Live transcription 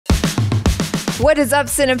What is up,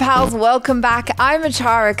 Cinepals? Welcome back. I'm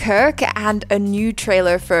Achara Kirk, and a new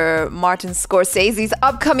trailer for Martin Scorsese's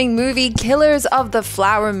upcoming movie, Killers of the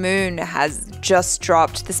Flower Moon, has just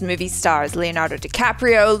dropped. This movie stars Leonardo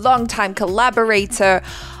DiCaprio, longtime collaborator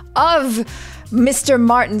of Mr.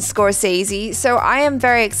 Martin Scorsese. So I am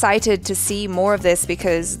very excited to see more of this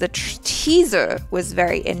because the teaser was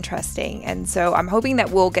very interesting. And so I'm hoping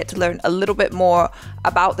that we'll get to learn a little bit more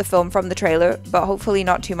about the film from the trailer, but hopefully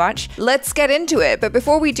not too much. Let's get into it. But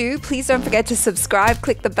before we do, please don't forget to subscribe,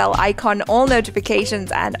 click the bell icon, all notifications,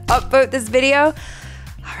 and upvote this video.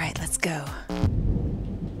 All right, let's go.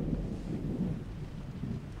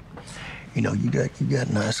 You know, you got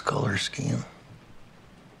nice color skin.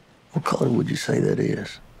 What color would you say that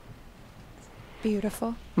is?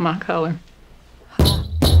 Beautiful. My color.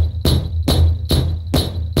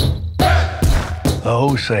 The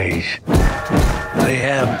Osage. They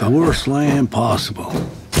have the worst land possible.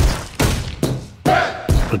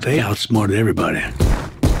 But they outsmarted everybody.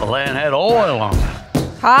 The land had oil on it.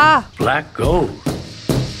 Ah! Black gold.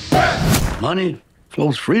 Money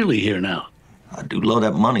flows freely here now. I do love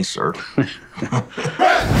that money, sir.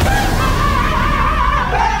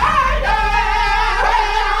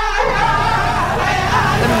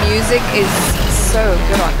 The music is so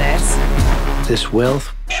good on this. This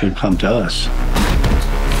wealth should come to us.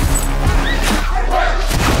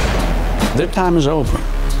 Their time is over.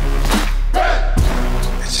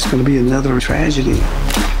 It's going to be another tragedy.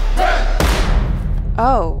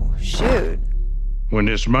 Oh, shoot. When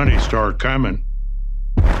this money started coming,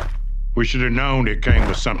 we should have known it came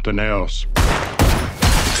with something else.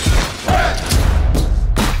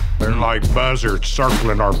 They're like buzzards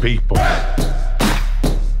circling our people.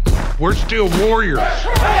 We're still warriors.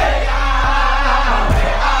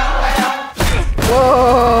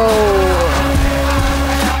 Whoa!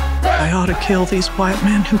 I ought to kill these white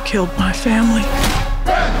men who killed my family.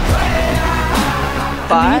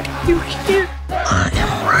 But You're here. I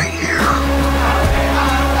am right here.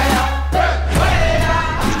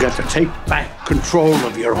 You've got to take back control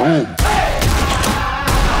of your home.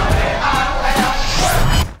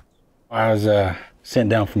 I was sent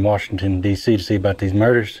down from Washington, D.C. to see about these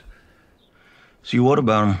murders. See, what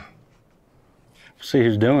about him? See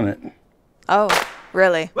who's doing it. oh,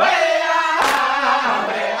 really?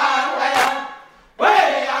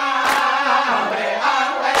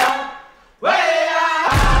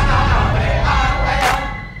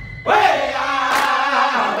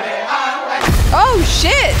 Oh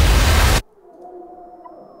shit!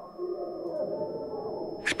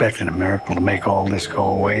 Expecting a miracle to make all this go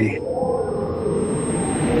away.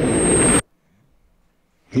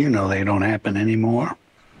 You know they don't happen anymore.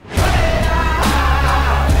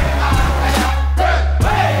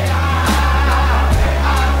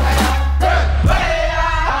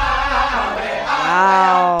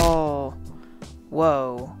 Wow.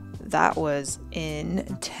 Whoa. That was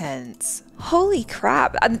intense. Holy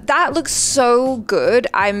crap. That looks so good.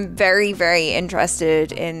 I'm very, very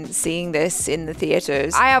interested in seeing this in the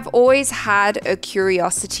theaters. I have always had a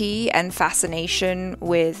curiosity and fascination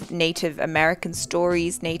with Native American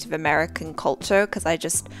stories, Native American culture, because I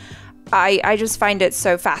just find it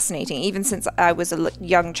so fascinating, even since I was a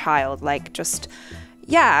young child. Like, just,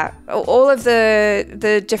 yeah, all of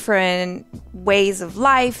the different ways of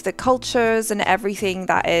life, the cultures and everything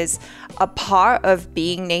that is a part of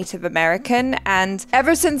being Native American. And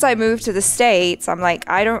ever since I moved to the States, I'm like,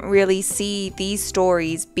 I don't really see these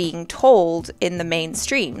stories being told in the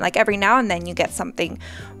mainstream. Like, every now and then you get something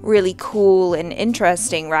really cool and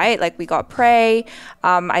interesting, right? Like, we got Prey.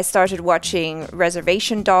 I started watching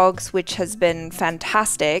Reservation Dogs, which has been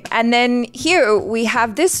fantastic. And then here we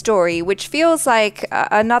have this story, which feels like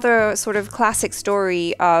another sort of classic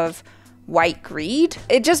story of white greed.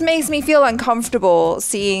 It just makes me feel uncomfortable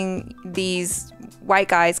seeing these white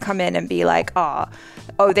guys come in and be like, oh,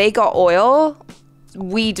 they got oil,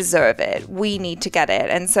 we deserve it, we need to get it.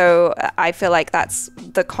 And so I feel like that's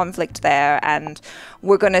the conflict there, and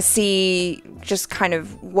we're gonna see just kind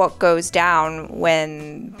of what goes down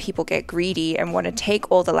when people get greedy and want to take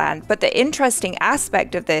all the land. But the interesting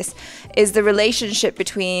aspect of this is the relationship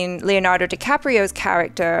between Leonardo DiCaprio's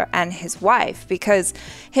character and his wife, because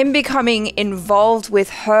him becoming involved with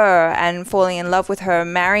her and falling in love with her,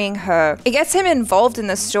 marrying her, it gets him involved in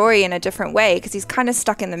the story in a different way, because he's kind of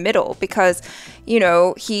stuck in the middle, because, you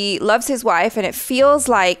know, he loves his wife and it feels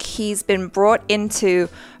like he's been brought into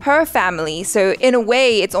her family. So in a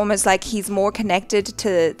way, it's almost like he's more connected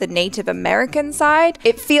to the Native American side.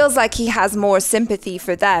 It feels like he has more sympathy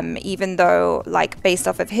for them, even though, like, based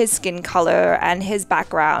off of his skin color and his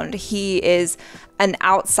background, he is an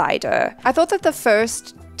outsider. I thought that the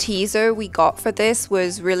first teaser we got for this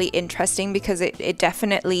was really interesting because it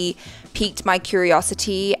definitely piqued my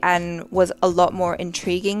curiosity and was a lot more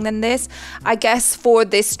intriguing than this. I guess for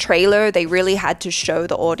this trailer, they really had to show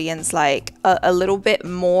the audience like a little bit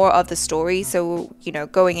more of the story. So, you know,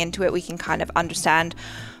 going into it, we can kind of understand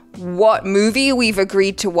what movie we've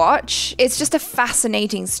agreed to watch. It's just a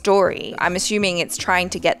fascinating story. I'm assuming it's trying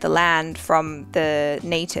to get the land from the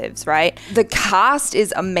natives, right? The cast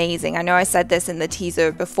is amazing. I know I said this in the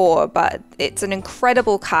teaser before, but it's an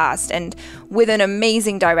incredible cast and with an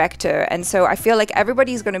amazing director. And so I feel like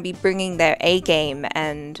everybody's going to be bringing their A game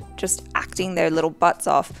and just acting their little butts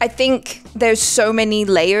off. I think there's so many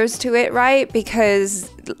layers to it, right?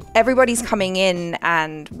 Because everybody's coming in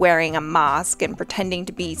and wearing a mask and pretending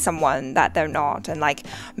to be someone that they're not, and like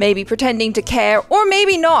maybe pretending to care or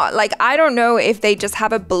maybe not. Like, I don't know if they just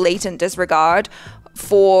have a blatant disregard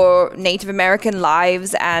for Native American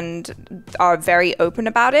lives and are very open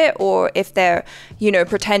about it, or if they're, you know,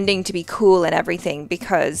 pretending to be cool and everything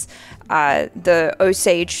because the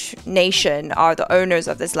Osage Nation are the owners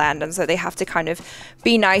of this land, and so they have to kind of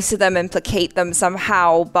be nice to them and placate them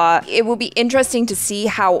somehow. But it will be interesting to see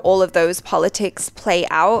how all of those politics play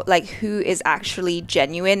out, like who is actually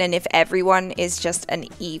genuine and if everyone is just an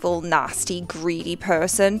evil, nasty, greedy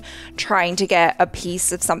person trying to get a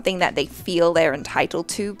piece of something that they feel they're entitled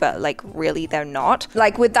to, but like really they're not.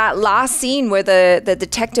 Like with that last scene where the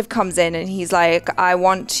detective comes in and he's like, I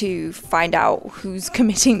want to find out who's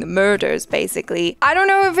committing the murders, basically. I don't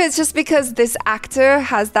know if it's just because this actor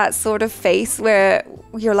has that sort of face where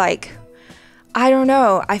you're like, I don't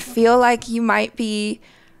know, I feel like you might be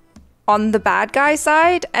on the bad guy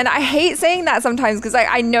side. And I hate saying that sometimes because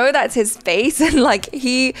I know that's his face and like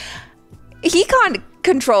he can't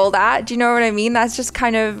control that. Do you know what I mean? That's just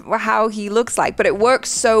kind of how he looks like. But it works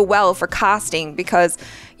so well for casting because,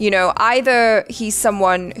 you know, either he's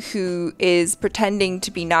someone who is pretending to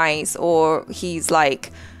be nice or he's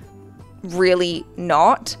like really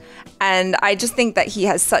not. And I just think that he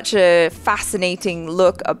has such a fascinating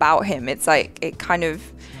look about him. It's like,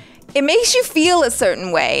 it makes you feel a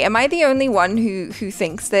certain way. Am I the only one who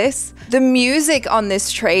thinks this? The music on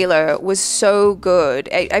this trailer was so good.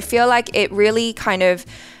 I feel like it really kind of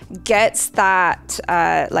gets that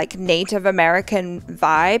like Native American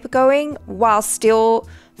vibe going while still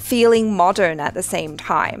feeling modern at the same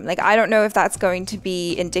time. Like, I don't know if that's going to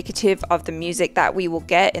be indicative of the music that we will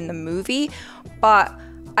get in the movie, but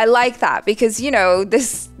I like that because, you know,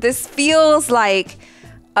 this feels like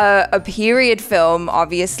a period film,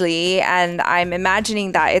 obviously, and I'm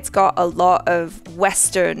imagining that it's got a lot of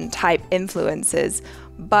Western type influences,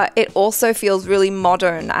 but it also feels really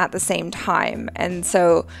modern at the same time. And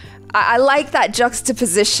so I like that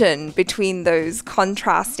juxtaposition between those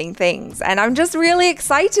contrasting things. And I'm just really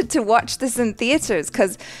excited to watch this in theaters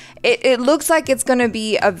because it looks like it's going to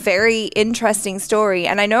be a very interesting story.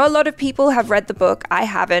 And I know a lot of people have read the book. I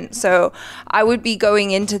haven't, so I would be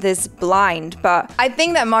going into this blind. But I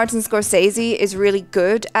think that Martin Scorsese is really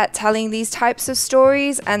good at telling these types of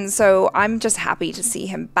stories. And so I'm just happy to see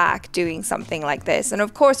him back doing something like this. And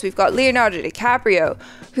of course, we've got Leonardo DiCaprio,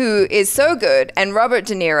 who is so good, and Robert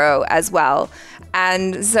De Niro as well.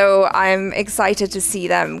 And so I'm excited to see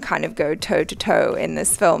them kind of go toe to toe in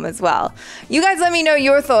this film as well. You guys let me know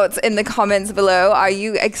your thoughts in the comments below. Are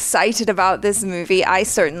you excited about this movie? I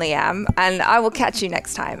certainly am. And I will catch you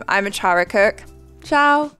next time. I'm Achara Kirk. Ciao.